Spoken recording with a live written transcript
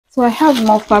So I have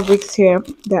more fabrics here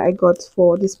that I got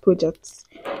for this project.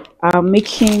 I'm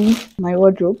making my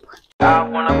wardrobe. I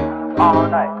wanna all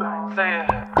night. Say it.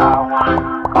 I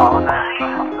wanna all night.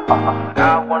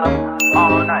 I wanna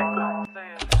all night. Say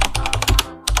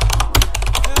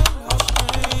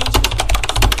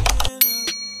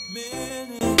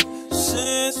it.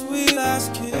 Since we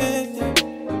last kicked,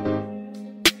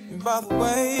 by the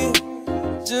way,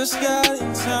 just got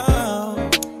in town,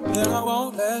 and I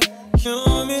won't let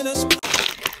you miss.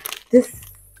 This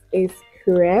is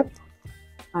crepe,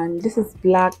 and this is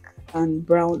black and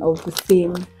brown of the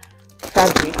same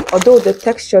fabric, although the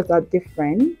textures are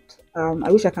different. I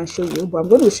wish I can show you, but I'm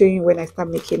going to show you when I start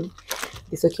making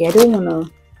this. Okay, I don't want to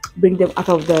bring them out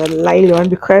of the nylon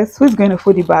because who's going to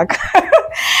fold it back?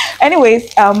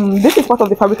 Anyways, this is part of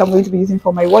the fabric I'm going to be using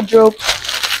for my wardrobe.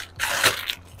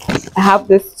 I have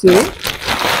this too.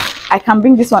 I can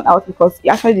bring this one out because it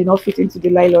actually did not fit into the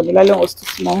nylon. The nylon was too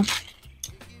small.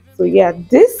 So yeah,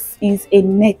 this is a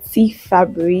netty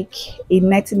fabric, a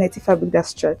netty fabric that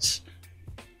stretch.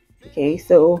 Okay,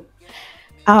 so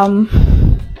can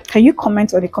you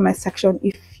comment on the comment section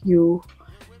if you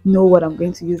know what I'm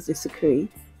going to use this to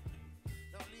create,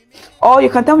 or you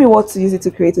can tell me what to use it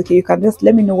to create. Okay, you can just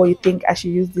let me know what you think I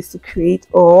should use this to create,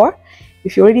 or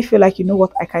if you already feel like you know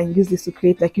what I can use this to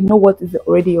create, like you know what is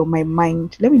already on my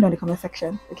mind, let me know in the comment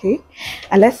section. Okay,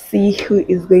 and let's see who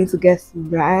is going to guess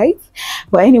right.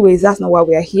 But anyways, that's not why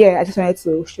we are here. I just wanted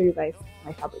to show you guys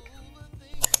my fabric.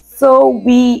 So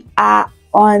we are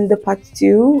on the part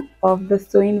 2 of the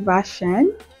sewing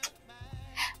version.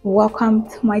 Welcome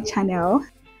to my channel.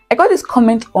 I got this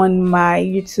comment on my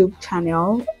YouTube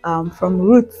channel from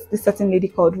Ruth, this certain lady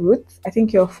called Ruth. I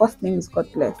think your first name is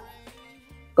God Bless.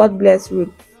 God bless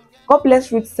Ruth. God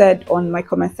bless Ruth said on my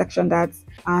comment section that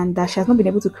she has not been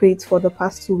able to create for the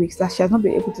past 2 weeks, that she has not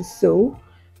been able to sew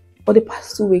for the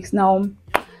past 2 weeks. Now,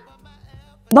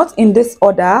 not in this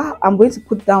order. I'm going to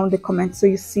put down the comment so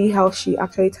you see how she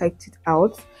actually typed it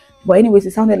out. But anyways,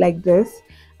 it sounded like this.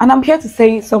 And I'm here to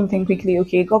say something quickly.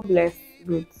 Okay, God bless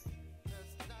Ruth.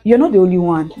 You're not the only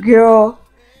one, girl.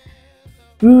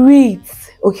 Read.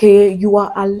 Okay, you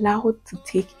are allowed to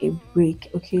take a break.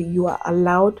 Okay, you are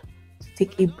allowed to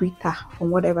take a breather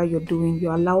from whatever you're doing.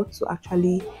 You're allowed to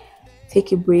actually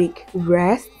take a break,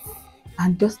 rest,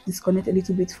 and just disconnect a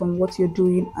little bit from what you're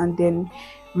doing, and then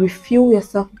refuel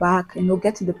yourself back,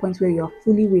 get to the point where you're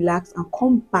fully relaxed and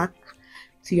come back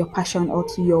to your passion or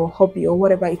to your hobby or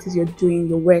whatever it is you're doing,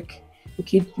 your work.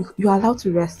 Okay, you're allowed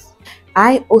to rest.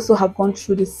 I also have gone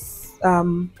through this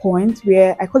point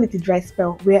where I call it a dry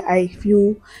spell, where I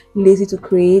feel lazy to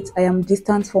create. I am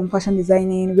distant from fashion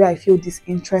designing, where I feel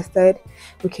disinterested.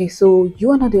 Okay, so you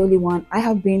are not the only one. I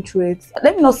have been through it.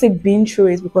 Let me not say been through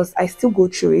it, because I still go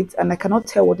through it and I cannot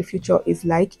tell what the future is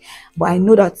like, but I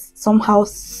know that somehow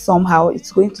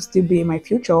it's going to still be in my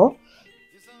future.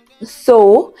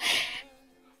 So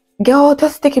girl,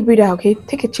 just take a breather. Okay,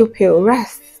 take a chill pill,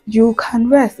 rest. You can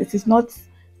rest. It is not,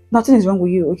 nothing is wrong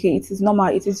with you. Okay, it is normal.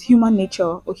 It is human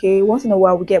nature. Okay, once in a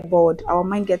while we get bored. Our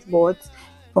mind gets bored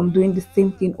from doing the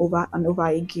same thing over and over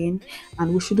again,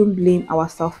 and we shouldn't blame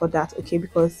ourselves for that. Okay,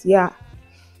 because yeah,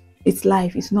 it's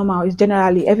life. It's normal. It's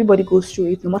generally, everybody goes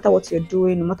through it. No matter what you're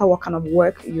doing, no matter what kind of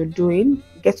work you're doing,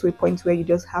 you get to a point where you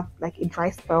just have like a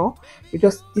dry spell. You're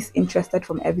just disinterested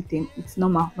from everything. It's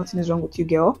normal. Nothing is wrong with you,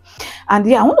 girl. And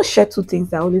yeah, I want to share 2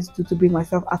 things that I always do to bring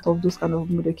myself out of those kind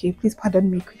of mood. Okay, please pardon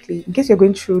me quickly in case you're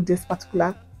going through this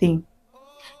particular thing.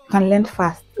 You can learn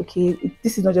fast. Okay,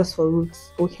 this is not just for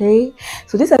roots. Okay,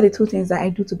 so these are the 2 things that I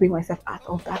do to bring myself out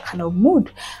of that kind of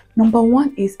mood. Number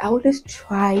 1 is I always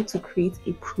try to create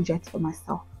a project for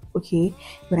myself. Okay,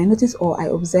 when I notice or I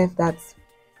observe that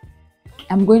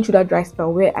I'm going through that dry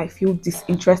spell where I feel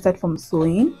disinterested from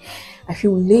sewing, I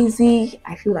feel lazy,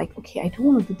 I feel like, okay, I don't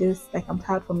want to do this, like I'm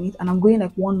tired from it, and I'm going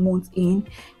like 1 month in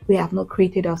where I've not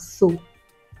created a sew,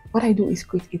 what I do is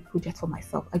create a project for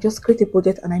myself. I just create a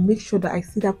project and I make sure that I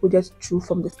see that project through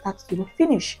from the start to the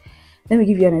finish. Let me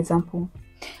give you an example.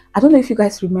 I don't know if you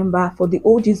guys remember, for the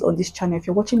OGs on this channel, if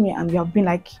you're watching me and you have been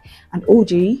like an OG,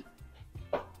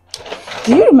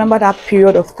 do you remember that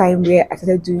period of time where I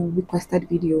started doing requested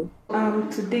video?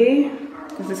 Today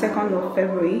is the 2nd of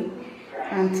February,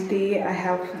 and today I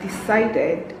have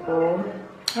decided, or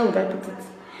how would I put it?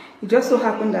 It just so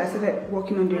happened that I started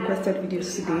working on the requested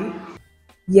videos today.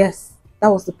 Yes, that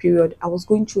was the period. I was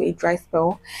going through a dry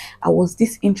spell. I was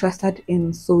disinterested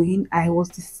in sewing. I was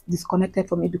disconnected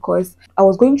from it because I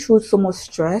was going through so much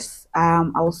stress. I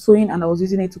was sewing and I was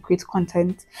using it to create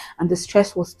content, and the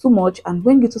stress was too much. And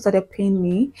when YouTube started paying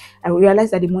me, I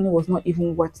realized that the money was not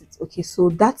even worth it. Okay, so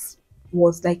that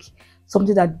was like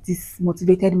something that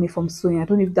dismotivated me from sewing. I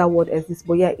don't know if that word exists,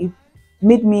 but yeah, it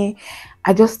made me,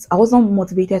 I wasn't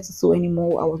motivated to sew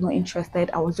anymore. I was not interested.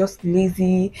 I was just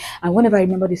lazy. And whenever I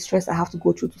remember the stress I have to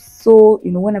go through to sew,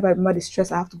 you know, whenever I remember the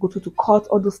stress I have to go through to cut,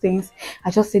 all those things,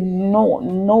 I just said no,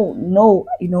 no, no.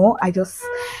 You know,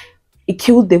 it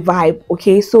killed the vibe.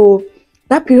 Okay, so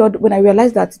that period when I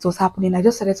realized that it was happening, I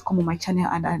just started to come on my channel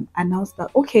and I announced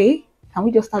that, okay, can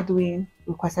we just start doing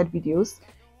requested videos?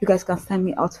 You guys can send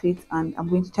me outfits and I'm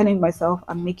going to challenge myself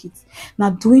and make it. Now,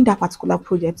 doing that particular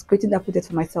project, creating that project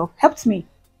for myself helped me.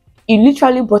 It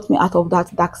literally brought me out of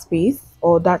that dark space,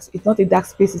 or that it's not a dark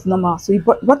space, it's normal. So it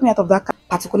brought me out of that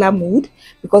particular mood,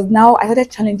 because now I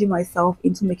started challenging myself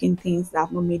into making things that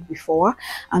I've not made before,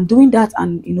 and doing that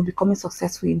and, you know, becoming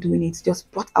successful in doing it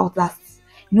just brought out that,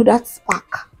 you know, that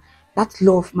spark, that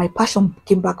love. My passion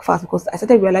came back fast because I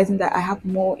started realizing that I have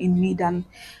more in me than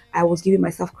I was giving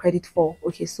myself credit for.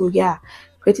 Okay, so yeah,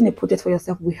 creating a project for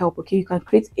yourself will help. Okay, you can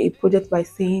create a project by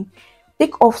saying,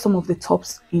 take off some of the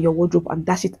tops in your wardrobe and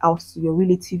dash it out to your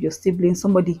relative, your sibling,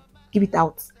 somebody, give it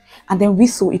out, and then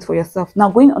resew it for yourself. Now,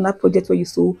 going on that project where you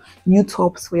sew new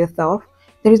tops for yourself,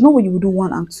 there is no way you will do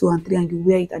 1 and 2 and 3 and you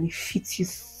wear it and it fits you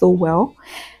so well.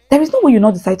 There is no way you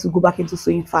not decide to go back into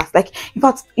sewing fast. Like, in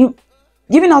fact,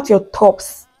 giving out your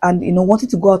tops and, you know, wanting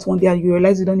to go out one day and you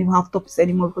realize you don't even have tops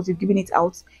anymore because you've given it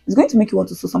out, it's going to make you want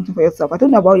to sew something for yourself. I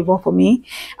don't know about you, but for me,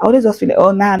 I always just feel like,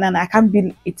 oh, nah, I can't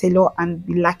be a tailor and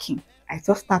be lacking. I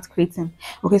just start creating.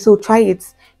 Okay, so try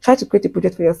it. Try to create a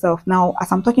project for yourself. Now,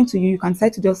 as I'm talking to you, you can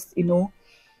decide to just, you know,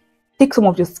 take some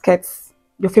of your skirts,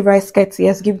 your favorite skirts,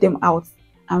 yes, give them out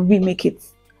and remake it.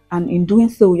 And in doing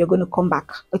so, you're going to come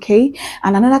back. Okay.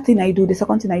 And another thing I do, the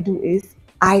second thing I do is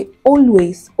I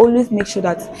always make sure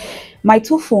that my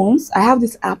 2 phones, I have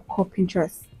this app called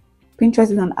Pinterest.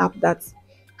 Pinterest is an app that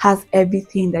has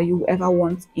everything that you ever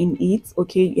want in it.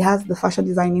 Okay, it has the fashion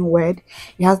designing word,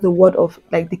 it has the word of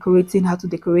like decorating, how to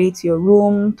decorate your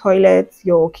room, toilet,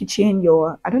 your kitchen,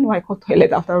 your, I don't know why I call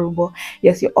toilet after room, but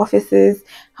yes, your offices,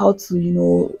 how to, you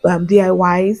know,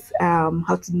 DIYs,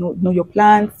 how to know your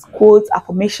plants, quotes,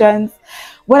 affirmations,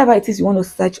 whatever it is you want to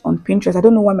search on Pinterest. I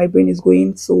don't know why my brain is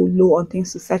going so low on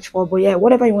things to search for, but yeah,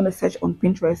 whatever you want to search on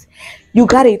Pinterest, you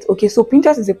got it. Okay, so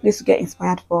Pinterest is a place to get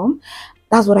inspired from.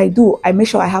 That's what I do. I make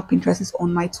sure I have Pinterest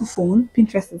on my 2 phones.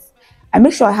 I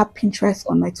make sure I have Pinterest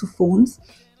on my 2 phones.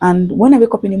 And when I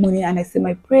wake up in the morning and I say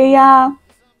my prayer,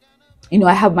 you know,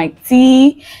 I have my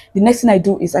tea, the next thing I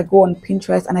do is I go on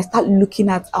Pinterest and I start looking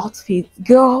at outfits.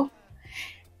 Girl,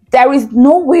 there is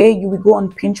no way you will go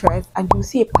on Pinterest and you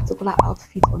see a particular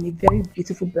outfit on a very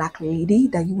beautiful black lady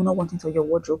that you will not want into your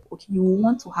wardrobe. Okay, you will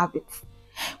want to have it.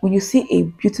 When you see a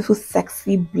beautiful,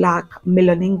 sexy black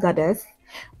melanin goddess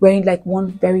wearing like one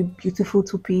very beautiful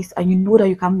 2-piece, and you know that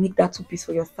you can make that 2-piece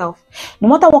for yourself, no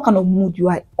matter what kind of mood you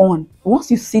are on, once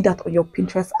you see that on your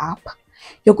Pinterest app,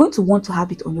 you're going to want to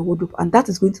have it on your wardrobe, and that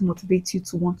is going to motivate you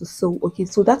to want to sew. Okay,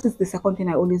 so that is the second thing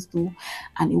I always do,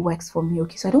 and it works for me.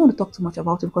 Okay, so I don't want to talk too much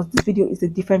about it because this video is a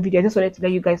different video. I just wanted to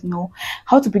let you guys know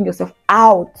how to bring yourself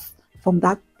out from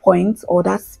that point or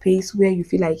that space where you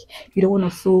feel like you don't want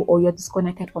to sew or you're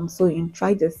disconnected from sewing.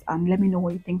 Try this and let me know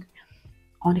what you think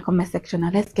on the comment section. Now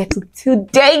let's get to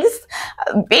today's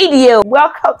video.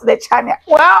 Welcome to the channel.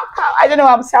 Welcome. I don't know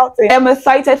why I'm shouting. I'm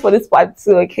excited for this part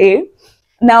 2. Okay,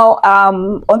 now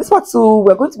on this part 2,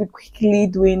 we're going to be quickly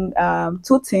doing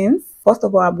 2 things. First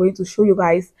of all, I'm going to show you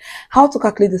guys how to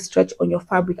calculate the stretch on your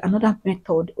fabric, another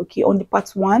method. Okay, on the part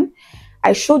 1,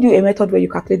 I showed you a method where you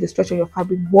calculate the stretch on your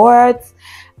fabric, but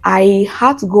I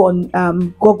had to go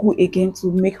on Google again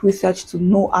to make research to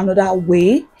know another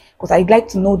way, because I'd like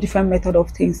to know different method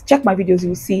of things. Check my videos, you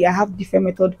will see I have different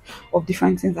method of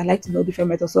different things. I like to know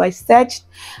different methods. So I searched,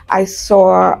 I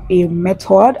saw a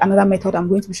method, another method. I'm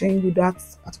going to be showing you that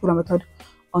particular method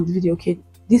on the video. Okay,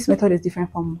 this method is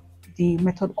different from the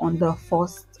method on the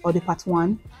first or the part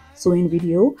 1 sewing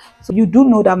video. So you do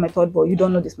know that method, but you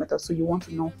don't know this method, so you want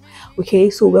to know.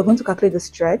 Okay, so we're going to calculate the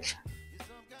stretch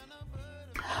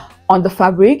on the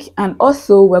fabric, and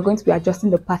also we're going to be adjusting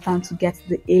the pattern to get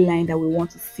the A-line that we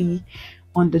want to see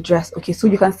on the dress. Okay, so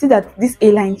you can see that this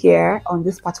A-line here on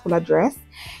this particular dress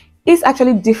is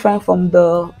actually different from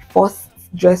the first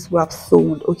dress we have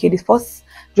sewn. Okay, the first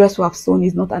dress we have sewn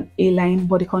is not an A-line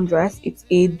bodycon dress, it's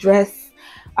a dress,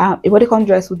 a bodycon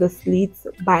dress with the slits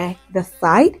by the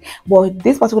side, but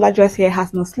this particular dress here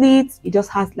has no slits. It just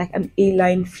has like an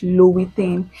A-line flowy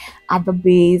thing at the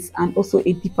base, and also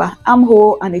a deeper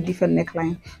armhole and a different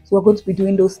neckline. So we're going to be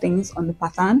doing those things on the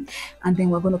pattern, and then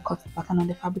we're going to cut the pattern on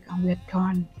the fabric, and we're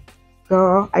done.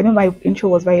 girl, I know my intro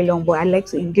was very long, but I like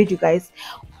to engage you guys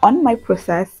on my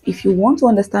process. If you want to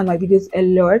understand my videos a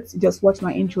lot, just watch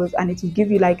my intros and it will give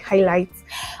you like highlights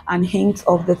and hints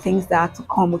of the things that are to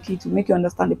come, okay, to make you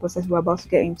understand the process we're about to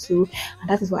get into. And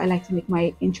that is why I like to make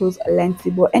my intros lengthy.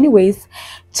 But anyways,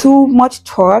 too much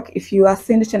talk. If you are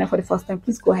seeing the channel for the first time,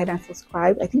 please go ahead and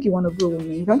subscribe. I think you want to grow with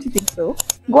me, don't you think so?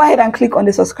 Go ahead and click on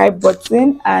the subscribe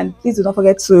button, and please do not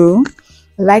forget to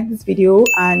like this video,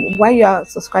 and while you are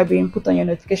subscribing, put on your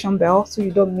notification bell so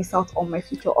you don't miss out on my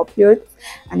future uploads.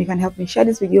 And you can help me share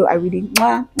this video. I really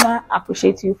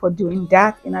appreciate you for doing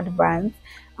that in advance.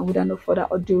 And without no further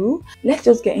ado, let's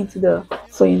just get into the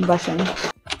sewing version.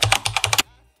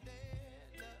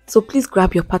 So please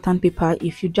grab your pattern paper.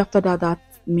 If you drafted out that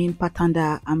main pattern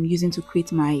that I'm using to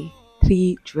create my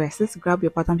 3 dresses, grab your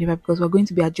pattern paper because we're going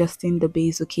to be adjusting the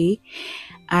base, okay?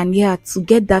 And yeah, to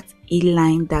get that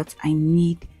A-line that I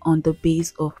need on the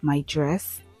base of my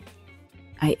dress,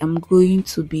 I am going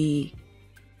to be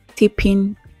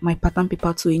taping my pattern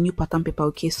paper to a new pattern paper,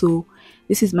 okay? So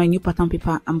this is my new pattern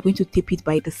paper. I'm going to tape it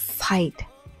by the side.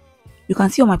 You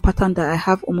can see on my pattern that I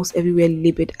have almost everywhere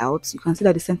labeled out. You can see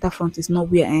that the center front is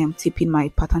not where I am taping my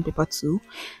pattern paper to.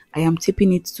 I am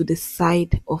taping it to the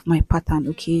side of my pattern,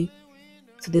 okay?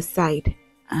 To the side.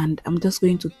 And I'm just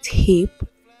going to tape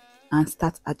and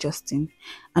start adjusting.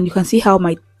 And you can see how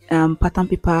my pattern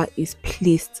paper is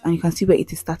placed, and you can see where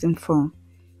it is starting from.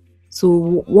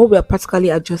 So what we are practically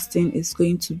adjusting is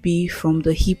going to be from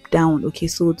the hip down, okay?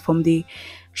 So from the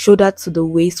shoulder to the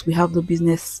waist, we have the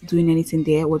business doing anything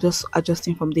there. We're just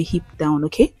adjusting from the hip down,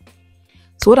 okay?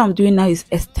 So what I'm doing now is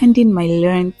extending my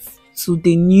length to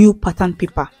the new pattern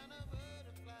paper,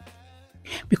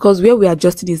 because where we're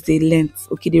adjusting is the length,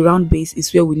 okay? The round base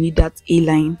is where we need that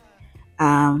A-line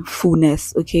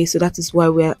fullness, okay? So that is why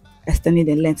we're extending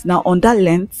the length. Now on that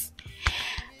length,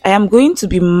 I am going to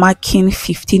be marking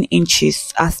 15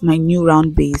 inches as my new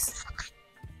round base,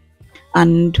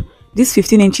 and this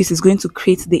 15 inches is going to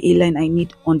create the A-line I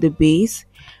need on the base.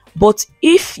 But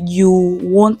if you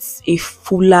want a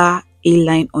fuller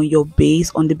A-line on your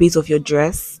base, on the base of your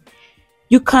dress,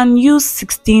 you can use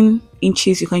 16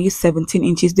 inches, you can use 17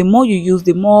 inches. The more you use,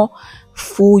 the more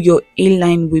full your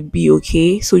A-line will be,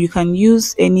 okay? So you can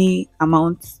use any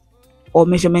amount or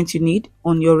measurement you need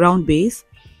on your round base,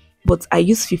 but I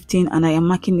use 15 and I am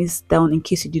marking this down in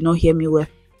case you did not hear me well.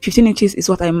 15 inches is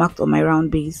what I marked on my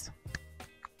round base.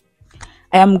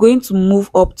 I am going to move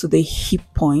up to the hip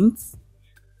point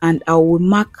and I will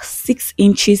mark 6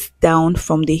 inches down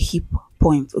from the hip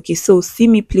point, okay? So see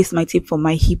me place my tape from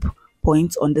my hip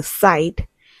point on the side,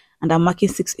 and I'm marking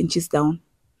 6 inches down.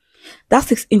 That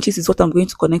 6 inches is what I'm going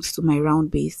to connect to my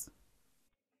round base,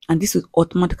 and this will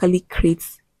automatically create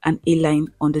an A-line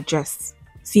on the dress.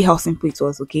 See how simple it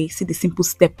was, okay? See the simple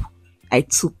step I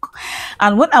took.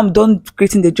 And when I'm done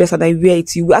creating the dress and I wear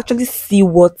it, you will actually see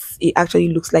what it actually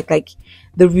looks like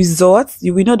the results.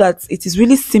 You will know that it is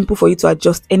really simple for you to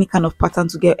adjust any kind of pattern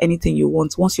to get anything you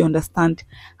want. Once you understand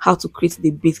how to create the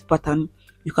basic pattern,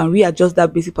 you can readjust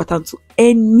that basic pattern to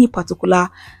any particular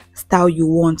style you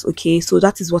want, okay? So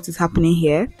that is what is happening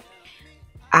here.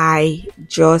 I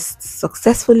just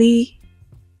successfully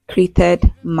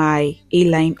created my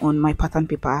A-line on my pattern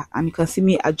paper, and you can see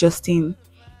me adjusting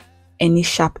any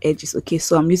sharp edges, okay?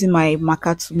 So I'm using my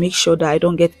marker to make sure that I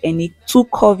don't get any too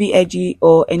curvy edgy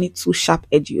or any too sharp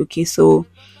edgy, okay? So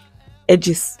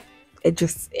edges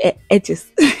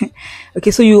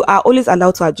okay, so you are always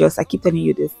allowed to adjust. I keep telling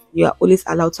you this, you are always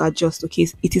allowed to adjust, okay?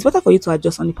 It is better for you to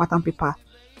adjust on the pattern paper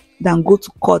than go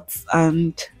to cut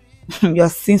and you're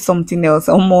seeing something else,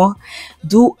 or more.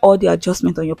 Do all the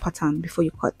adjustment on your pattern before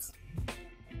you cut.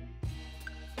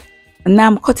 And now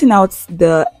I'm cutting out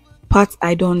the part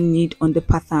I don't need on the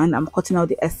pattern. I'm cutting out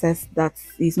the excess that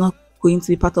is not going to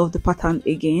be part of the pattern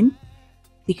again,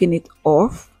 taking it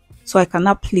off so I can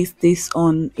now place this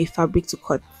on a fabric to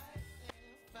cut.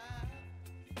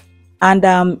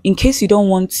 And in case you don't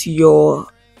want your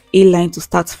A-line to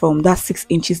start from that 6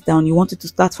 inches down, you want it to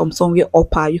start from somewhere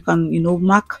upper, you can, you know,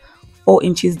 mark 4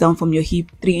 inches down from your hip,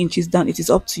 3 inches down. It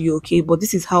is up to you, okay? But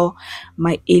this is how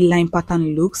my A-line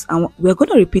pattern looks, and we're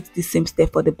going to repeat the same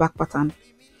step for the back pattern.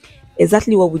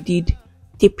 Exactly what we did,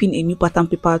 taping a new pattern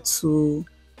paper to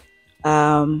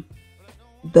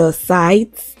the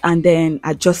sides and then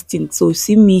adjusting. So you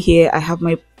see me here, I have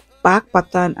my back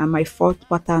pattern and my front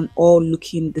pattern all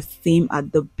looking the same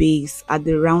at the base, at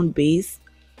the round base,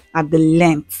 at the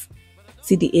length.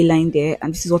 See the A-line there,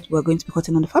 and this is what we're going to be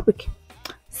cutting on the fabric.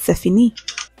 C'est fini.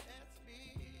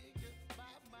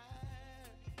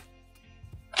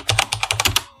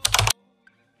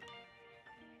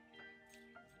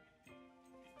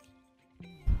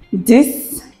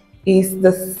 This is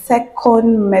the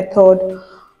second method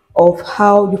of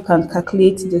how you can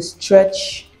calculate the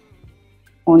stretch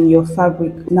on your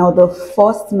fabric. Now the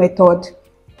first method,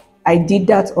 I did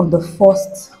that on the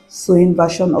first sewing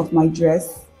version of my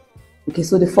dress. Okay,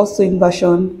 so the first sewing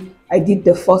version, I did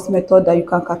the first method that you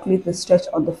can calculate the stretch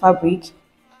on the fabric.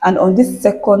 And on this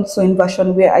second sewing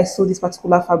version where I sew this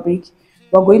particular fabric,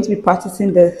 we're going to be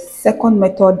practicing the second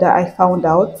method that I found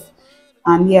out.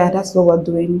 And yeah, that's what we're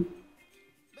doing.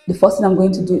 The first thing I'm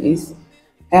going to do is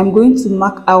I'm going to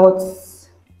mark out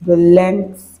the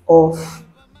length of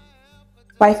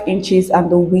 5 inches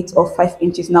and the width of 5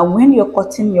 inches. Now when you're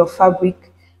cutting your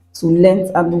fabric to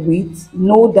length and width,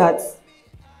 know that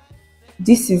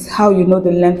this is how you know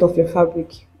the length of your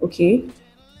fabric. Okay, you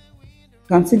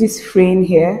can see this frame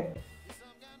here.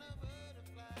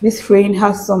 This frame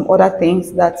has some other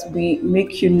things that will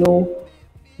make you know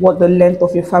what the length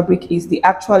of your fabric is, the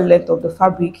actual length of the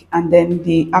fabric, and then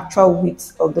the actual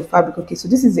width of the fabric. Okay, so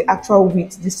this is the actual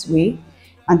width this way,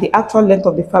 and the actual length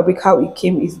of the fabric, how it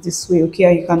came, is this way. Okay,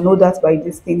 and you can know that by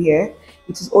this thing here.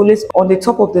 It is always on the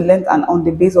top of the length and on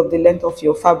the base of the length of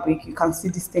your fabric. You can see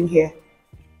this thing here.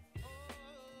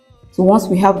 So once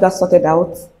we have that sorted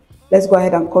out, let's go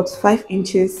ahead and cut 5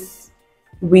 inches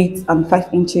width and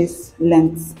 5 inches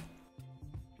length.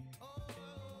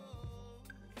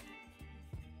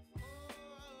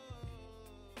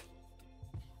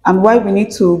 And why we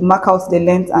need to mark out the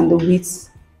length and the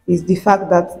width is the fact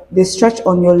that the stretch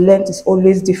on your length is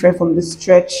always different from the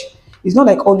stretch. It's not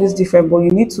like always different, but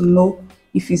you need to know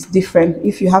if it's different.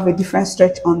 If you have a different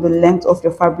stretch on the length of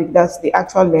your fabric, that's the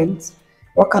actual length,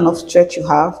 what kind of stretch you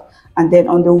have, and then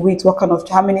on the width, what kind of,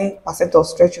 how many percent of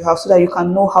stretch you have, so that you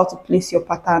can know how to place your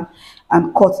pattern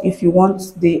and cut if you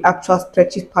want the actual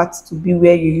stretchy part to be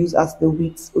where you use as the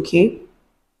width. Okay,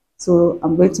 so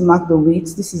I'm going to mark the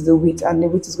width. This is the width, and the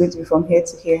width is going to be from here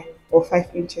to here, or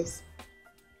 5 inches.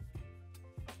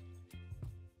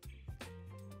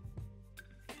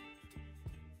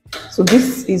 So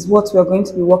this is what we're going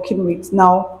to be working with.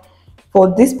 Now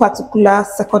for this particular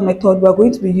second method, we're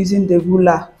going to be using the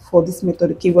ruler for this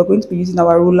method. Okay, we're going to be using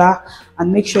our ruler,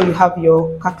 and make sure you have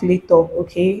your calculator,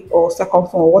 okay, or second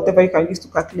form, or whatever you can use to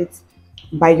calculate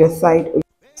by your side. Okay.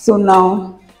 So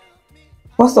now,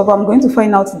 first of all, I'm going to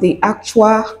find out the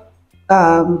actual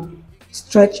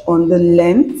stretch on the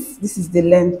length. This is the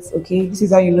length. Okay, this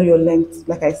is how you know your length.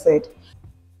 Like I said,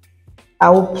 I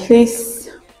will place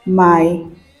my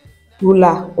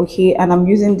ruler, okay, and I'm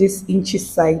using this inches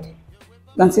side.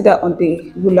 You can see that on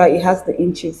the ruler it has the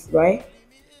inches, right?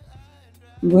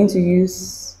 I'm going to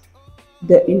use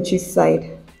the inches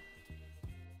side.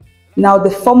 Now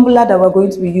the formula that we're going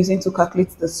to be using to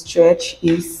calculate the stretch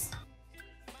is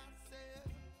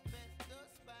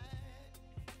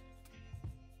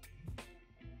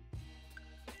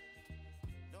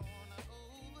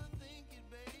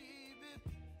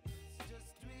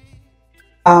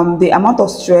the amount of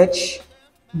stretch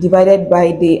divided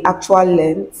by the actual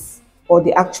length, or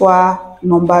the actual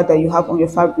number that you have on your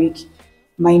fabric,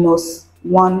 minus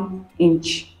 1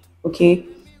 inch. Okay,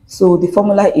 so the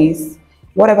formula is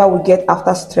whatever we get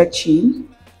after stretching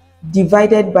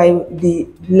divided by the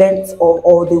length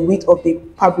or the width of the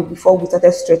fabric before we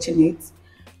started stretching it,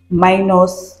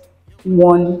 minus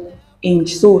 1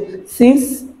 inch. So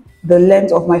since the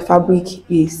length of my fabric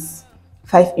is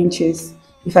 5 inches,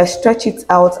 if I stretch it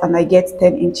out and I get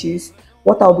 10 inches,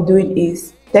 what I'll be doing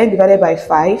is 10 divided by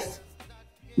 5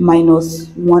 minus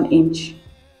 1 inch.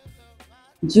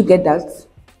 Do you get that?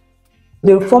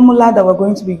 The formula that we're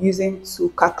going to be using to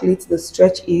calculate the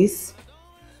stretch is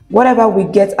whatever we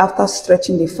get after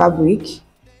stretching the fabric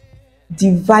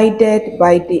divided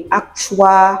by the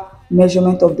actual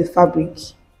measurement of the fabric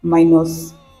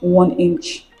minus 1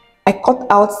 inch. I cut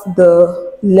out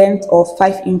the length of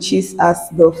 5 inches as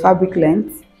the fabric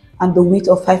length and the width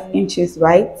of 5 inches,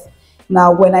 right?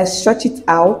 Now when I stretch it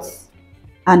out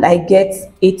and I get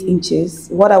 8 inches,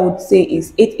 what I would say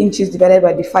is 8 inches divided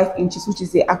by the 5 inches, which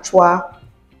is the actual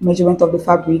measurement of the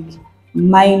fabric,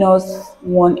 minus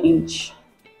 1 inch.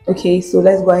 Okay, so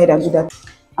let's go ahead and do that.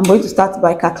 I'm going to start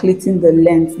by calculating the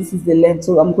length. This is the length,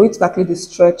 so I'm going to calculate the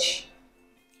stretch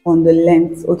on the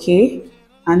length. Okay,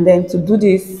 and then to do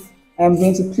this, I'm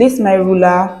going to place my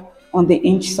ruler on the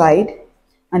inch side,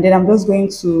 and then I'm just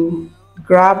going to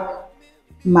grab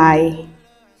my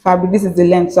fabric. This is the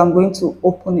length, so I'm going to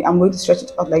open it. I'm going to stretch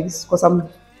it out like this because I'm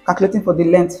calculating for the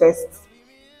length first,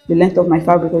 the length of my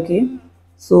fabric. Okay,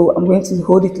 so I'm going to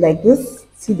hold it like this,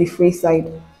 see the free side,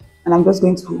 and I'm just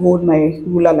going to hold my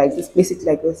ruler like this, place it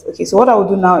like this. Okay, so what I will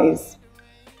do now is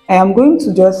I am going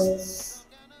to just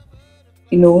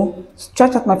you know,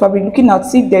 stretch out my fabric, looking at,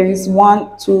 see if there is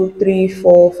 1, 2, 3,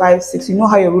 4, 5, 6. You know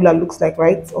how your ruler looks like,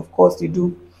 right? Of course you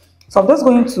do. So I'm just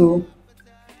going to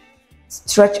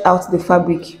stretch out the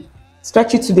fabric,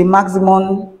 stretch it to the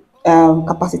maximum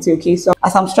capacity. Okay, so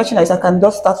as I'm stretching this, I can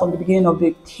just start from the beginning of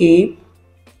the tape,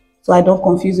 so I don't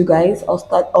confuse you guys.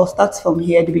 I'll start from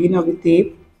here, the beginning of the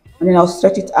tape, and then I'll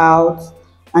stretch it out,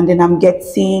 and then I'm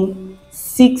getting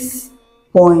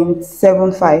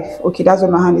 6.75. okay, that's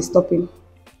where my hand is stopping.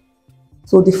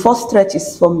 So the first stretch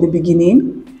is from the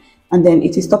beginning, and then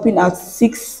it is stopping at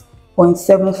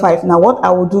 6.75. Now what I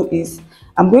will do is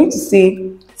I'm going to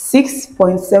say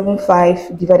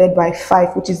 6.75 divided by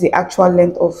 5, which is the actual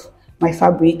length of my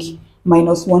fabric,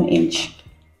 minus 1 inch.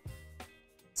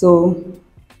 So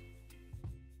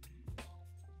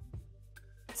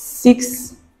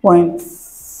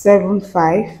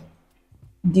 6.75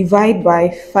 divide by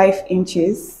 5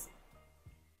 inches,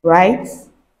 right,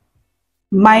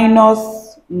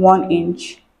 minus 1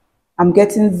 inch. I'm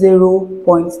getting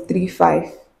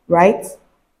 0.35, right?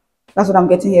 That's what I'm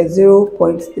getting here,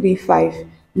 0.35.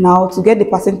 Now to get the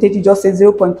percentage, you just say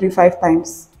 0.35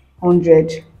 times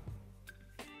 100.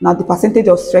 Now the percentage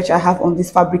of stretch I have on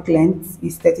this fabric length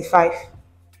is 35.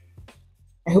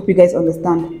 I hope you guys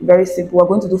understand. Very simple. We're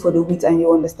going to do for the width and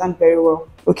you understand very well.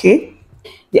 Okay.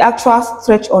 The actual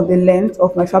stretch on the length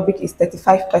of my fabric is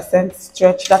 35%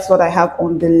 stretch. That's what I have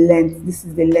on the length. This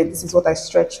is the length. This is what I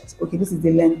stretched. Okay, this is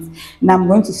the length. Now I'm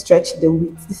going to stretch the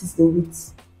width. This is the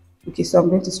width. Okay, so I'm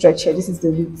going to stretch here. This is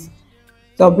the width.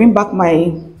 So I'll bring back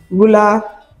my ruler,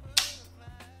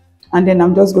 and then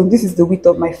I'm just going, this is the width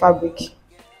of my fabric.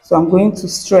 So I'm going to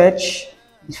stretch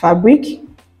the fabric,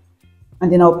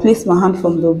 and then I'll place my hand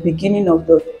from the beginning of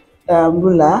the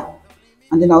ruler,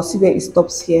 and then I'll see where it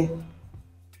stops here.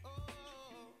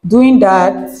 Doing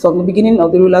that from the beginning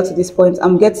of the ruler to this point,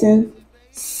 I'm getting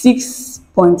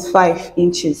 6.5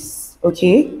 inches.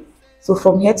 Okay, so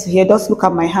from here to here, just look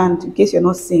at my hand in case you're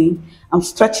not seeing. I'm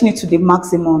stretching it to the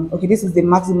maximum. Okay, this is the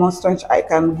maximum stretch I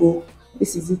can go.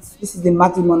 This is it. This is the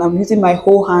maximum. I'm using my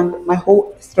whole hand, my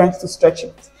whole strength to stretch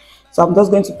it. So I'm just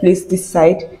going to place this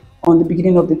side on the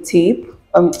beginning of the tape.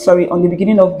 On the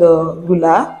beginning of the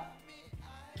ruler,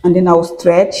 and then I will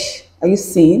stretch. Are you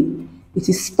seeing? It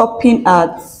is stopping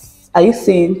at, are you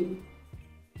seeing?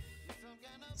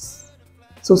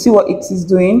 So see what it is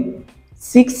doing?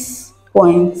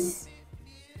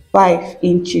 6.5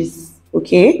 inches.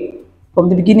 Okay, from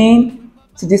the beginning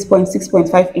to this point,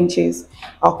 6.5 inches.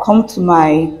 I'll come to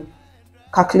my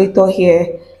calculator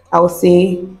here. I'll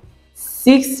say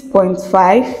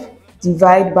 6.5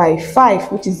 divide by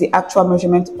 5, which is the actual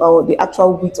measurement or the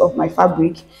actual width of my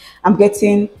fabric. I'm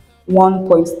getting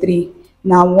 1.3.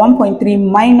 Now 1.3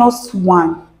 minus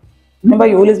 1, remember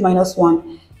you always minus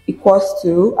 1, equals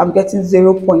to, I'm getting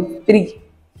 0.3.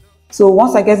 So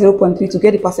once I get 0.3, to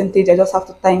get the percentage, I just have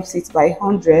to times it by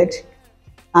 100,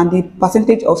 and the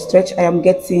percentage of stretch I am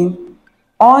getting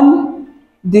on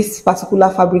this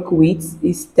particular fabric width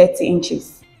is 30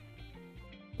 inches.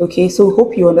 Okay, so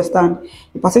hope you understand.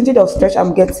 The percentage of stretch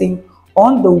I'm getting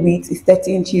on the width is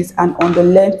 30 inches and on the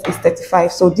length is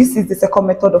 35. So this is the second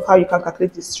method of how you can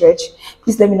calculate the stretch.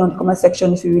 Please let me know in the comment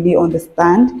section if you really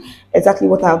understand exactly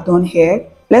what I have done here.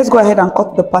 Let's go ahead and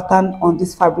cut the pattern on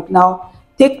this fabric. Now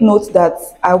take note that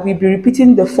I will be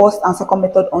repeating the first and second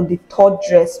method on the third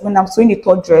dress. When I'm sewing the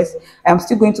third dress, I am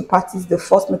still going to practice the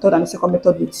first method and the second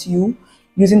method with you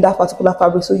using that particular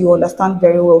fabric, so you understand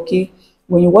very well. Okay,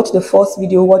 when you watch the first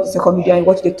video, watch the second video, and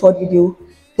watch the third video,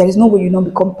 there is no way you not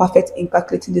become perfect in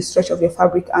calculating the stretch of your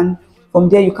fabric, and from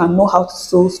there you can know how to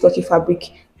sew stretchy fabric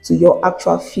to your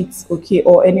actual fit, okay,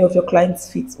 or any of your clients'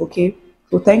 fit. Okay,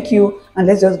 so thank you, and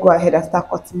let's just go ahead and start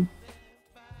cutting.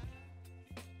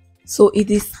 So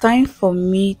it is time for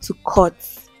me to cut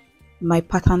my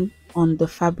pattern on the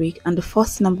fabric, and the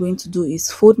first thing I'm going to do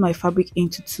is fold my fabric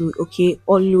into two. Okay,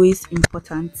 always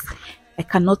important. I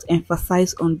cannot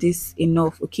emphasize on this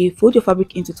enough. Okay, fold your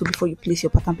fabric into two before you place your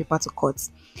pattern paper to cut.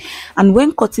 And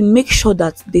when cutting, make sure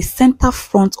that the center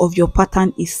front of your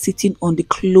pattern is sitting on the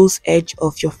close edge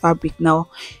of your fabric. Now,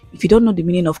 if you don't know the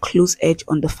meaning of close edge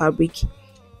on the fabric,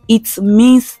 it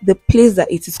means the place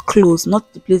that it is close,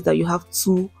 not the place that you have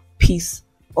two pieces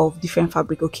of different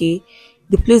fabric. Okay,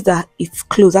 the place that it's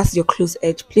close, that's your close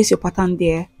edge. Place your pattern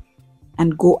there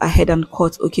and go ahead and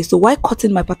cut. Okay, so while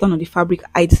cutting my pattern on the fabric,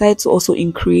 I decided to also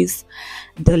increase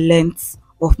the length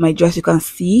of my dress. You can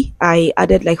see I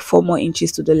added like 4 more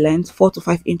inches to the length, 4 to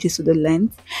 5 inches to the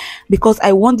length, because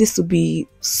I want this to be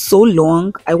so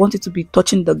long. I want it to be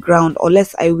touching the ground,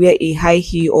 unless I wear a high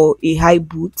heel or a high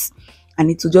boot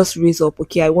and it will just raise up.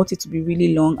 Okay, I want it to be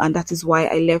really long, and that is why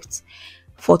I left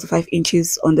 4 to 5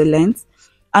 inches on the length.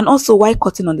 And also while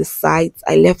cutting on the sides,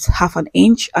 I left half an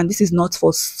inch, and this is not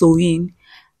for sewing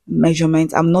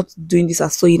measurement. I'm not doing this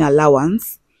as sewing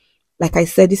allowance. Like I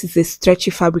said, this is a stretchy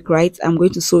fabric, right? I'm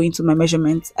going to sew into my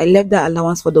measurements. I left that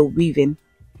allowance for the weaving.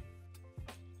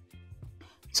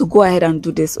 So go ahead and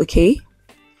do this, okay?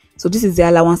 So this is the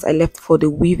allowance I left for the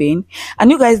weaving.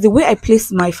 And you guys, the way I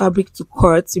placed my fabric to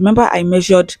cut, remember I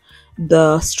measured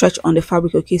the stretch on the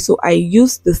fabric, okay? So I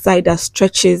used the side that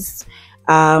stretches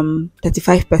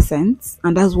 35%,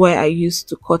 and that's why I used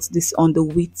to cut this on the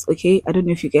width, okay? I don't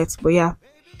know if you get, but yeah.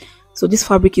 So this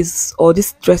fabric is, or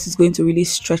this dress is going to really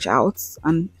stretch out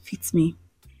and fit me.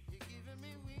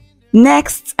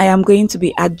 Next, I am going to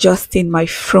be adjusting my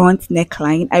front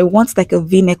neckline. I want like a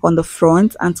v-neck on the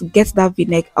front, and to get that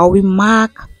v-neck, I will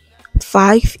mark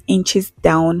 5 inches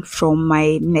down from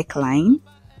my neckline,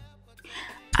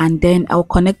 and then I'll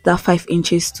connect that 5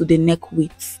 inches to the neck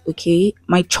width, okay?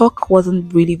 My chalk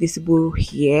wasn't really visible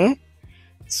here,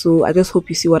 so I just hope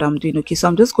you see what I'm doing, okay? So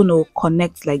I'm just going to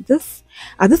connect like this.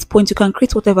 At this point, you can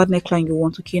create whatever neckline you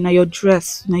want, okay? Now your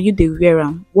dress, now you they wear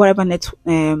them, whatever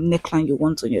neckline you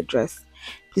want on your dress,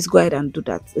 please go ahead and do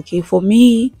that, okay? For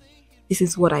me, this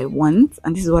is what I want,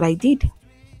 and this is what I did.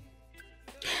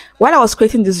 While I was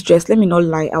creating this dress, let me not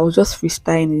lie, I was just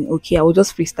freestyling, okay? I was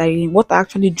just freestyling what I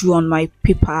actually drew on my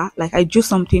paper. Like I drew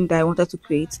something that I wanted to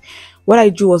create. What I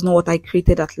drew was not what I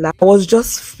created at last. I was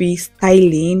just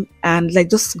freestyling and like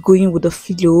just going with the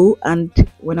flow. And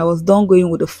when I was done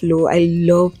going with the flow, I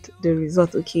loved the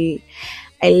result, okay?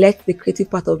 I let the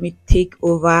creative part of me take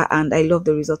over, and I love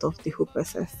the result of the whole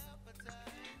process.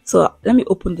 So let me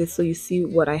open this so you see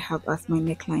what I have as my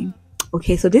neckline.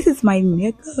 Okay, so this is my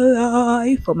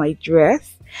neckline for my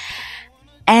dress,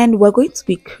 and we're going to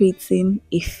be creating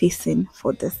a facing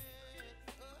for this.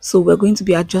 So we're going to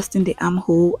be adjusting the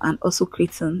armhole and also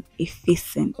creating a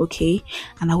facing, okay?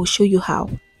 And I will show you how.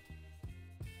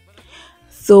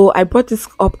 So I brought this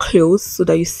up close so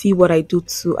that you see what I do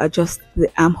to adjust the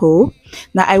armhole.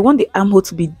 Now I want the armhole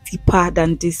to be deeper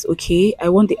than this, okay? I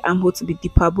want the armhole to be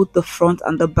deeper, both the front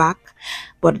and the back.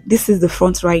 But this is the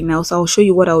front right now, so I'll show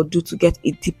you what I'll do to get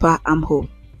a deeper armhole.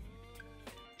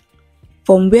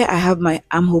 From where I have my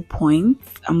armhole point,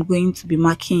 I'm going to be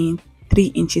marking 3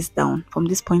 inches down. From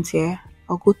this point here,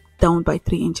 I'll go down by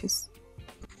 3 inches.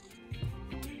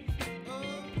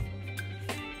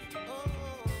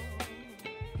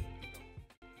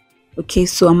 Okay,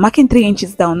 so I'm marking 3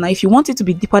 inches down. Now if you want it to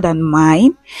be deeper than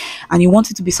mine and you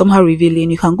want it to be somehow revealing,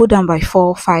 you can go down by 4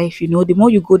 or 5. You know, the more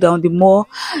you go down, the more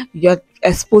you're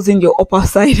exposing your upper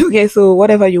side. Okay, so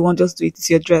whatever you want, just do it. It's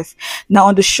your dress. Now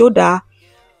on the shoulder,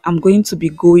 I'm going to be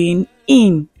going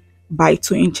in by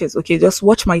 2 inches. Okay, just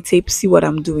watch my tape, see what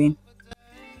I'm doing.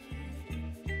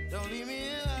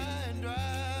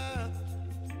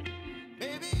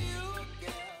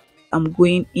 I'm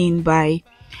going in by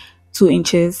 2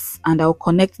 inches, and I'll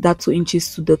connect that 2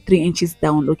 inches to the 3 inches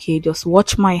down. Okay, just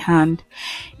watch my hand.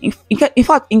 In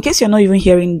fact, in case you're not even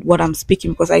hearing what I'm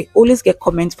speaking, because I always get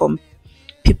comments from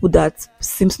people that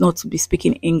seems not to be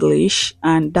speaking English,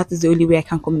 and that is the only way I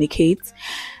can communicate.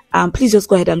 Please just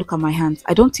go ahead and look at my hands.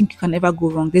 I don't think you can ever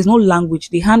go wrong. There's no language.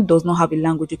 The hand does not have a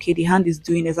language, okay? The hand is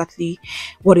doing exactly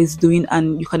what it's doing,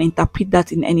 and you can interpret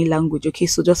that in any language, okay?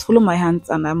 So just follow my hands,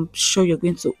 and I'm sure you're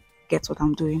going to get what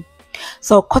I'm doing.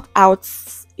 So cut out,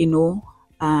 you know,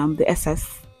 the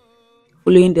excess,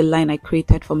 following the line I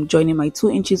created from joining my 2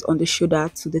 inches on the shoulder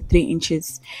to the 3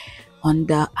 inches on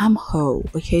the armhole.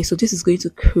 Okay, so this is going to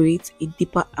create a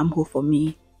deeper armhole for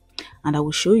me, and I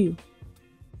will show you.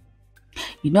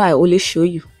 You know, I always show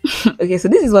you. Okay, so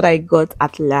this is what I got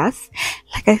at last.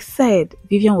 Like I said,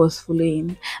 Vivian was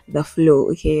following the flow.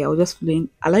 Okay, I was just following,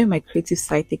 allowing my creative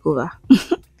side take over.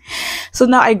 So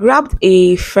now I grabbed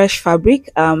a fresh fabric,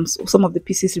 some of the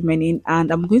pieces remaining, and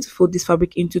I'm going to fold this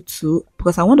fabric into 2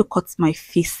 because I want to cut my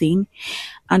facing,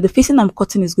 and the facing I'm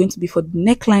cutting is going to be for the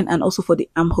neckline and also for the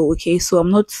armhole. Okay, so I'm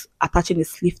not attaching a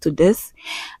sleeve to this.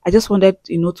 I just wanted,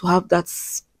 you know, to have that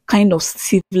kind of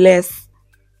sleeveless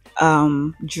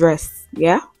dress.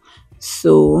 Yeah,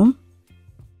 so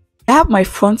I have my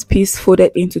front piece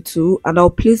folded into 2, and I'll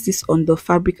place this on the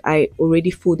fabric I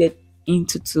already folded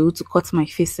into 2 to cut my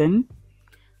facing,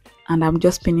 and I'm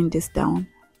just pinning this down.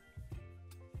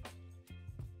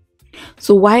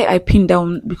 So why I pin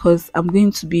down, because I'm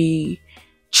going to be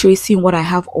tracing what I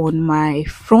have on my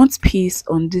front piece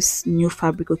on this new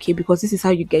fabric. Okay, because this is how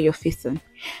you get your facing.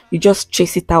 You just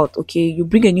trace it out. Okay, you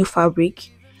bring a new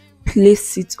fabric,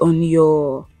 place it on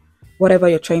your whatever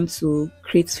you're trying to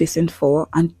create facing for,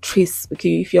 and trace.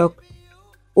 Okay, if you're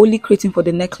only creating for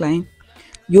the neckline,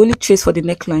 you only trace for the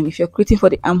neckline. If you're creating for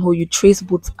the armhole, you trace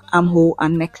both armhole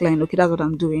and neckline. Okay, that's what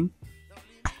I'm doing.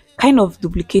 Kind of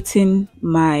duplicating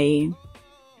my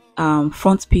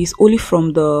front piece only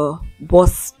from the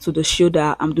bust to the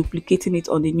shoulder. I'm duplicating it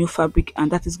on the new fabric,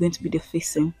 and that is going to be the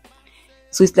facing.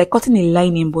 So it's like cutting a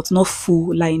lining, but not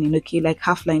full lining, okay, like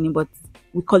half lining, but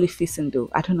we call it facing though.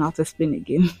 I don't know how to explain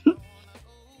again.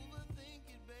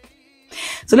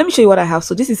 So let me show you what I have.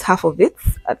 So this is half of it.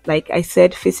 Like I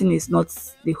said, facing is not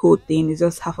the whole thing, it's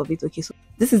just half of it. Okay, so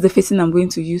this is the facing I'm going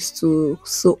to use to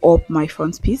sew up my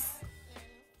front piece.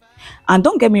 And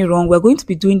don't get me wrong, we're going to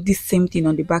be doing this same thing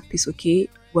on the back piece. Okay,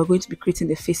 we're going to be creating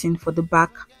the facing for the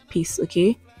back piece.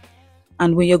 Okay,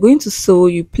 and when you're going to sew,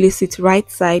 you place it right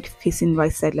side facing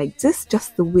right side like this,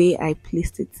 just the way I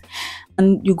placed it.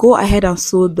 And you go ahead and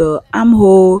sew the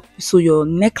armhole, you sew your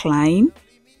neckline.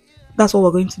 That's what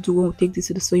we're going to do when we take this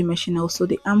to the sewing machine. I'll sew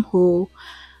the armhole.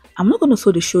 I'm not going to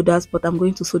sew the shoulders, but I'm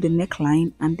going to sew the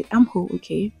neckline and the armhole.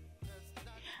 Okay,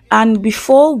 and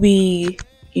before we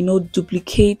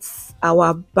duplicate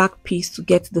our back piece to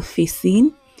get the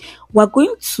facing, we're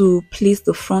going to place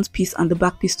the front piece and the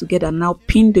back piece together. Now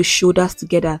pin the shoulders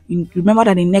together. Remember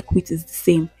that the neck width is the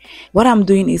same. What I'm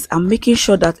doing is I'm making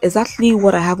sure that exactly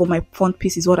what I have on my front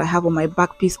piece is what I have on my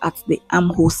back piece at the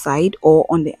armhole side or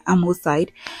on the armhole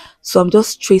side. So I'm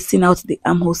just tracing out the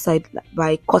armhole side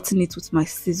by cutting it with my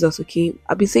scissors. Okay,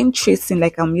 I've been saying tracing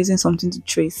like I'm using something to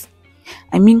trace.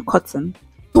 I mean cutting.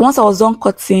 So once I was done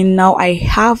cutting, now I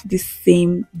have the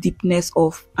same deepness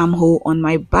of armhole on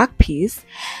my back piece,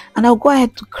 and I'll go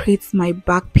ahead to create my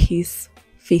back piece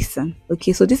facing.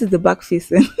 Okay, so this is the back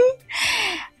facing.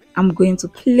 I'm going to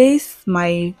place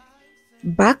my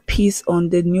back piece on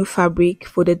the new fabric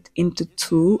folded into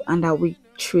two, and I will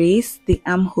trace the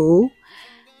armhole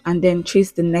and then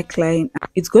trace the neckline.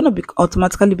 It's going to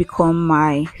automatically become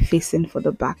my facing for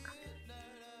the back.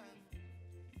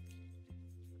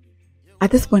 At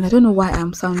this point, I don't know why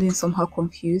I'm sounding somehow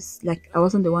confused. Like I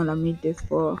wasn't the one that made this,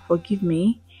 forgive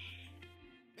me.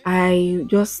 I'm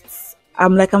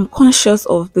conscious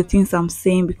of the things I'm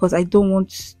saying because I don't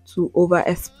want to over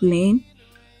explain,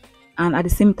 and at the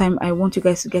same time I want you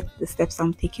guys to get the steps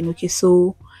I'm taking. Okay,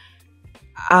 so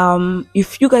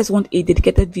if you guys want a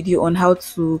dedicated video on how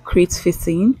to create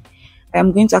facing,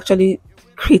 I'm going to actually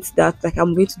create that. Like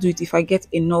I'm going to do it if I get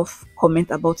enough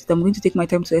comment about it. I'm going to take my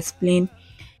time to explain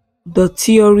the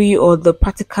theory or the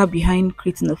practical behind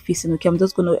creating a facing. Okay, I'm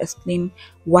just going to explain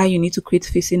why you need to create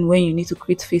facing, when you need to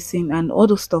create facing, and all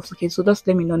those stuff. Okay, so just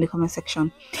let me know in the comment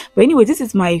section. But anyway, this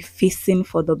is my facing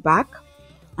for the back,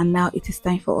 and now it is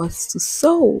time for us to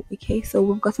sew. Okay, so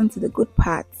we've gotten to the good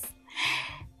parts,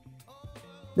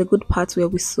 where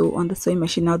we sew on the sewing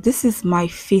machine. Now this is my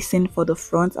facing for the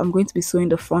front. I'm going to be sewing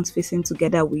the front facing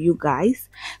together with you guys,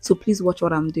 so please watch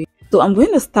what I'm doing. So I'm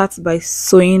going to start by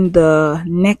sewing the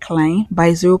neckline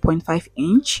by 0.5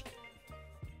 inch.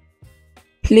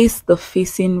 Place the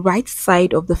facing right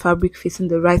side of the fabric facing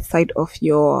the right side of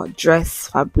your dress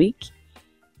fabric,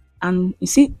 and you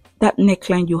see that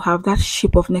neckline you have, that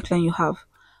shape of neckline you have,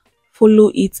 follow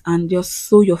it and just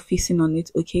sew your facing on it.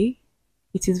 Okay,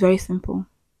 it is very simple.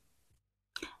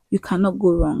 You cannot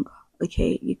go wrong.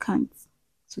 Okay, you can't.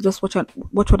 So just watch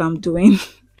what I'm doing.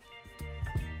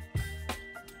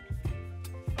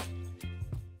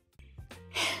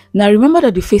 Now remember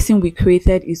that the facing we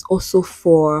created is also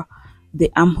for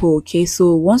the armhole. Okay,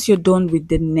 so once you're done with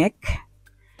the neck,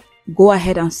 go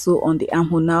ahead and sew on the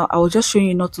armhole. Now I was just showing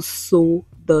you not to sew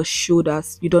the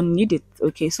shoulders. You don't need it.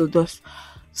 Okay, so just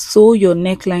sew your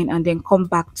neckline and then come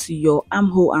back to your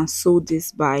armhole and sew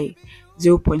this by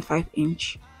 0.5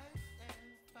 inch.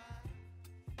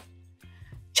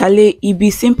 Charlie, it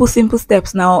be simple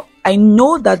steps. Now I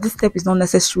know that this step is not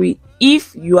necessary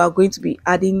if you are going to be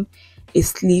adding a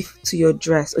sleeve to your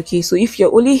dress. Okay, so if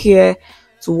you're only here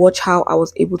to watch how I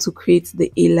was able to create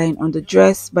the A-line on the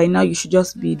dress, by now you should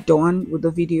just be done with the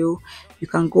video. You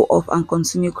can go off and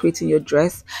continue creating your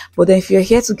dress. But then if you're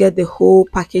here to get the whole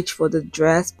package for the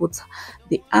dress, both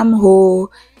the armhole,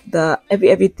 the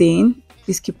everything,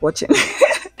 please keep watching.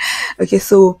 Okay,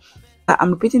 so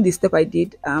I'm repeating the step I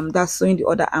did. That's sewing the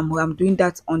other armhole. I'm doing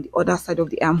that on the other side of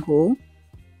the armhole,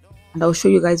 and I'll show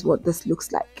you guys what this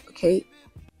looks like. Okay,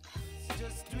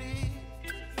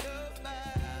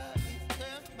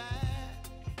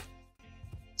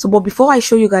 so but before I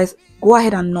show you guys, go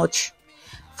ahead and notch.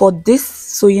 For this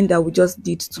sewing that we just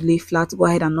did to lay flat, go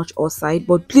ahead and notch all side,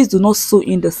 but please do not sew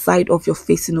in the side of your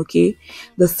facing. Okay,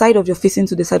 the side of your facing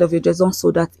to the side of your dress, don't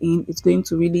sew that in. It's going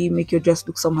to really make your dress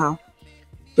look somehow.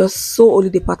 Just sew only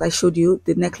the part I showed you,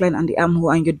 the neckline and the armhole,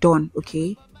 and you're done.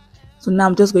 Okay, So now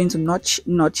I'm just going to notch.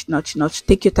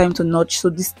 Take your time to notch so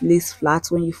this lays flat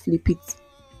when you flip it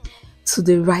to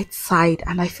the right side.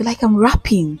 And I feel like I'm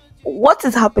wrapping. What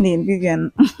is happening,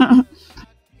 Vivian?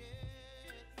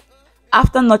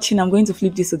 After notching, I'm going to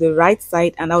flip this to the right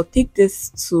side, and I'll take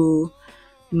this to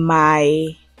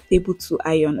my table to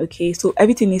iron. Okay, so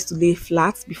everything needs to lay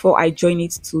flat before I join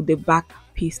it to the back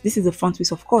piece. This is the front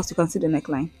piece, of course. You can see the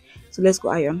neckline. So let's go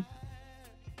iron.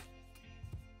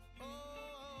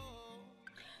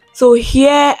 So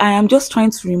here I am just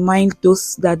trying to remind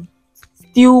those that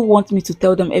still want me to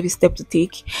tell them every step to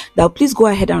take, that please go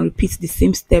ahead and repeat the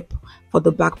same step for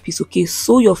the back piece. Okay,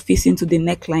 sew your facing to the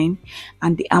neckline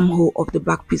and the armhole of the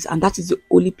back piece, and that is the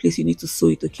only place you need to sew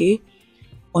it. Okay,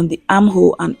 on the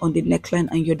armhole and on the neckline,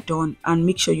 and you're done. And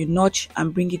make sure you notch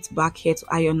and bring it back here to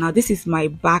iron. Now this is my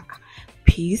back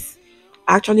piece.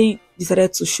 I actually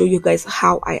decided to show you guys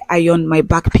how I iron my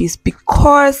back piece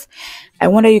because I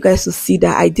wanted you guys to see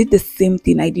that I did the same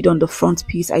thing I did on the front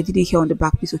piece. I did it here on the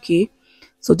back piece. Okay,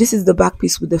 so this is the back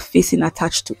piece with the facing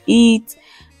attached to it,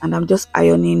 and I'm just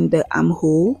ironing the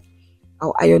armhole.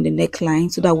 I'll iron the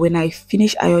neckline so that when I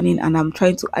finish ironing and I'm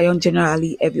trying to iron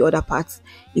generally every other part,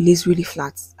 it lays really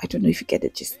flat. I don't know if you get the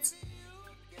gist.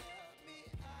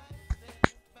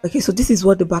 Okay, so this is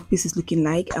what the back piece is looking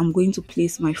like. I'm going to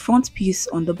place my front piece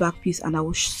on the back piece, and I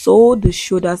will sew the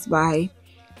shoulders by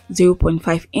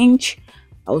 0.5 inch.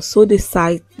 I'll sew the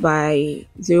side by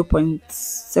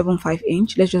 0.75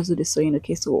 inch. Let's just do the sewing.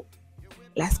 Okay, so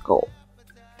let's go.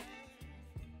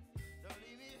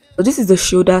 So this is the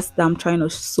shoulders that I'm trying to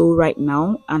sew right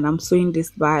now, and I'm sewing this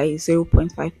by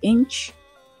 0.5 inch.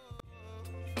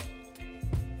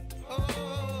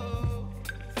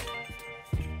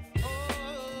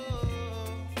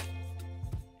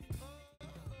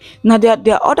 Now there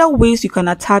are other ways you can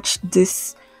attach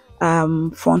this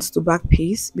front to back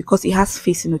piece because it has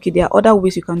facing. Okay, there are other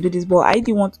ways you can do this, but I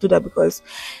didn't want to do that because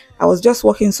I was just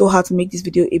working so hard to make this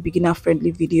video a beginner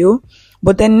friendly video.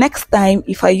 But then next time,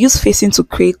 if I use facing to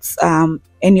create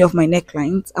any of my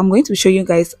necklines, I'm going to show you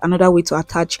guys another way to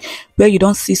attach where you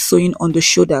don't see sewing on the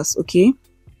shoulders. Okay,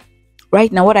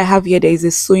 right now what I have here, there is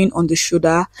a sewing on the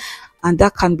shoulder, and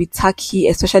that can be tacky,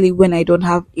 especially when I don't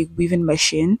have a weaving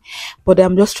machine. But I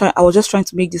was just trying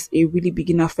to make this a really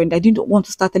beginner friend. I didn't want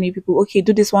to start telling people, okay,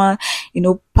 do this one, you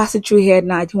know, pass it through here.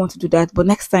 Now I didn't want to do that, but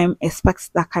next time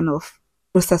expect that kind of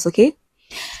process. Okay,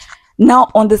 now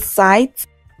on the side,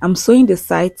 I'm sewing the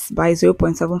sides by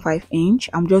 0.75 inch.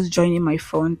 I'm just joining my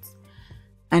front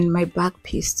and my back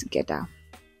piece together.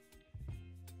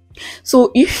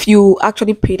 So if you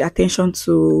actually paid attention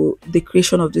to the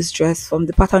creation of this dress, from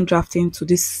the pattern drafting to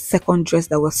this second dress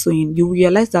that we're sewing, you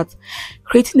realize that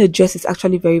creating a dress is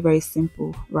actually very, very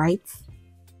simple, right?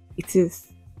 It is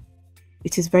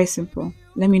very simple.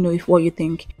 Let me know what you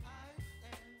think.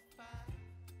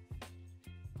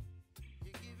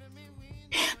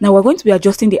 Now we're going to be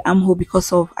adjusting the armhole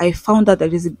because I found that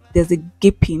there's a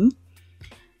gaping,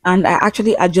 and I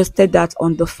actually adjusted that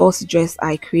on the first dress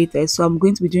I created. So I'm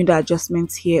going to be doing the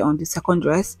adjustments here on the second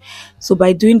dress. So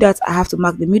by doing that, I have to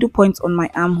mark the middle point on my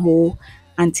armhole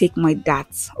and take my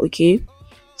darts. Okay,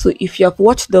 so if you have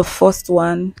watched the first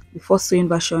one, the first sewing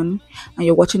version, and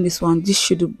you're watching this one, this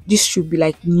should be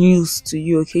like news to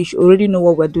you. Okay, you should already know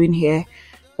what we're doing here.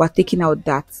 We're taking out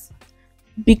darts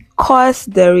because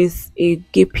there is a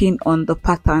gaping on the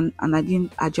pattern and I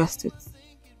didn't adjust it.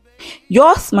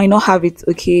 Yours might not have it.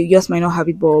 Okay, yours might not have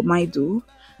it, but mine do,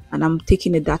 and I'm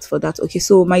taking a dart for that. Okay,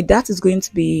 so my dart is going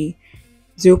to be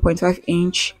 0.5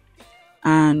 inch,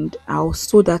 and I'll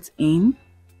sew that in,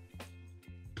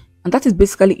 and that is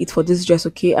basically it for this dress.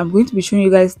 Okay, I'm going to be showing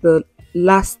you guys the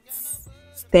last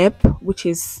step, which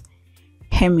is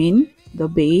hemming the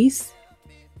base.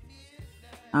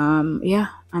 Yeah,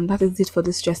 and that is it for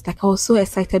this dress. Like, I was so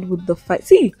excited with the fight.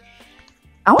 See,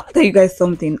 I want to tell you guys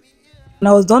something. When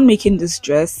I was done making this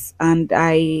dress and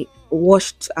I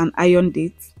washed and ironed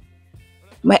it,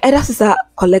 my elder sister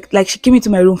she came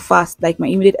into my room fast, like my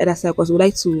immediate elder sister, because we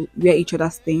like to wear each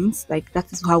other's things. Like,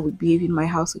 that is how we behave in my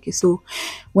house. Okay, so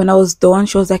when I was done,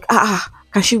 she was like,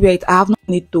 can she wear it? I have no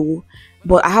need to,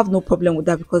 but I have no problem with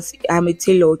that because I'm a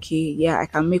tailor. Okay, yeah, I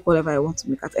can make whatever I want to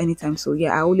make at any time. So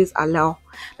yeah, I always allow,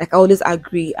 like I always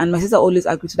agree, and my sister always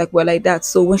agreed to, like, we're like that.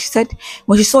 So when she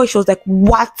saw it, she was like,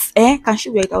 what, can she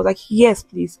wear it? I was like, yes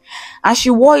please. And she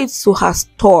wore it to her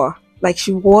store. Like,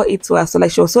 she wore it to her, so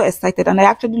like she was so excited, and I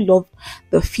actually love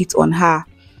the fit on her,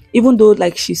 even though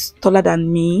like she's taller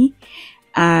than me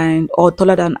or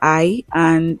taller than I,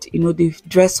 and you know, the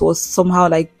dress was somehow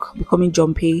like becoming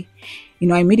jumpy. You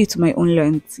know, I made it to my own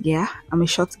length. Yeah, I'm a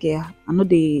short girl. I know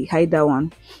they hide that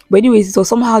one. But anyways, it was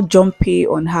somehow jumpy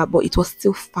on her, but it was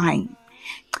still fine.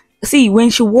 See,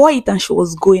 when she wore it and she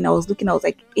was going, I was looking, I was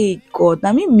like, hey God,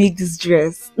 let me make this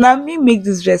dress. Let me make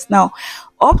this dress. Now,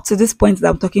 up to this point that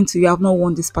I'm talking to you, I've not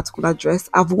worn this particular dress.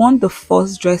 I've worn the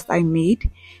first dress I made.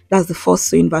 That's the first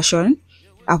sewing version.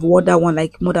 I've worn that one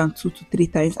like more than 2 to 3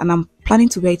 times, and I'm planning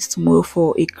to wear it tomorrow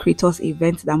for a creators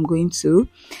event that I'm going to.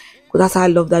 Because that's how I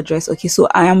love that dress. Okay, so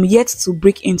I am yet to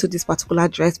break into this particular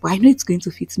dress, but I know it's going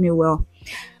to fit me well.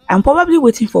 I'm probably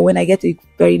waiting for when I get a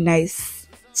very nice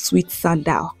sweet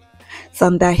sandal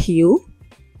heel.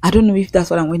 I don't know if that's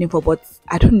what I'm waiting for, but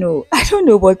I don't know.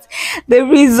 But the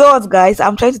result, guys,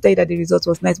 I'm trying to tell you that the result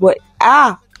was nice. But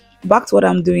back to what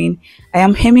I'm doing. I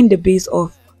am hemming the base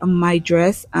of my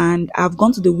dress, and I've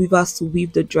gone to the weavers to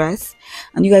weave the dress,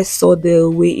 and you guys saw the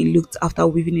way it looked after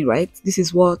weaving it, right? This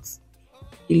is what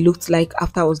it looked like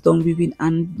after I was done weaving,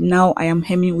 and now I am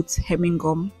hemming with hemming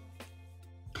gum.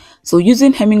 So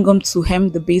using hemming gum to hem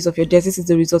the base of your dress, this is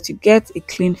the result you get, a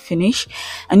clean finish.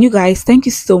 And you guys, thank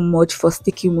you so much for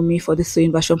sticking with me for the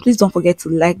sewing version. Please don't forget to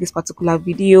like this particular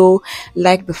video,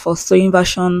 like the first sewing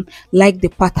version, like the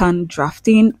pattern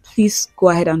drafting. Please go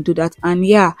ahead and do that. And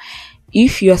yeah,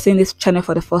 if you are seeing this channel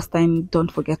for the first time,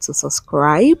 don't forget to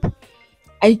subscribe.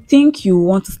 I think you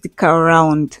want to stick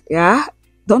around, yeah?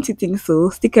 Don't you think so?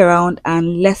 Stick around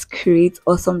and let's create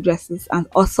awesome dresses and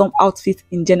awesome outfits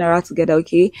in general together,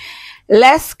 okay?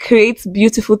 Let's create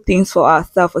beautiful things for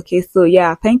ourselves, okay? So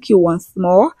yeah, thank you once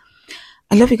more.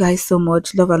 I love you guys so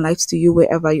much. Love and light to you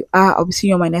wherever you are. I'll be seeing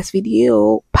you on my next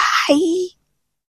video. Bye.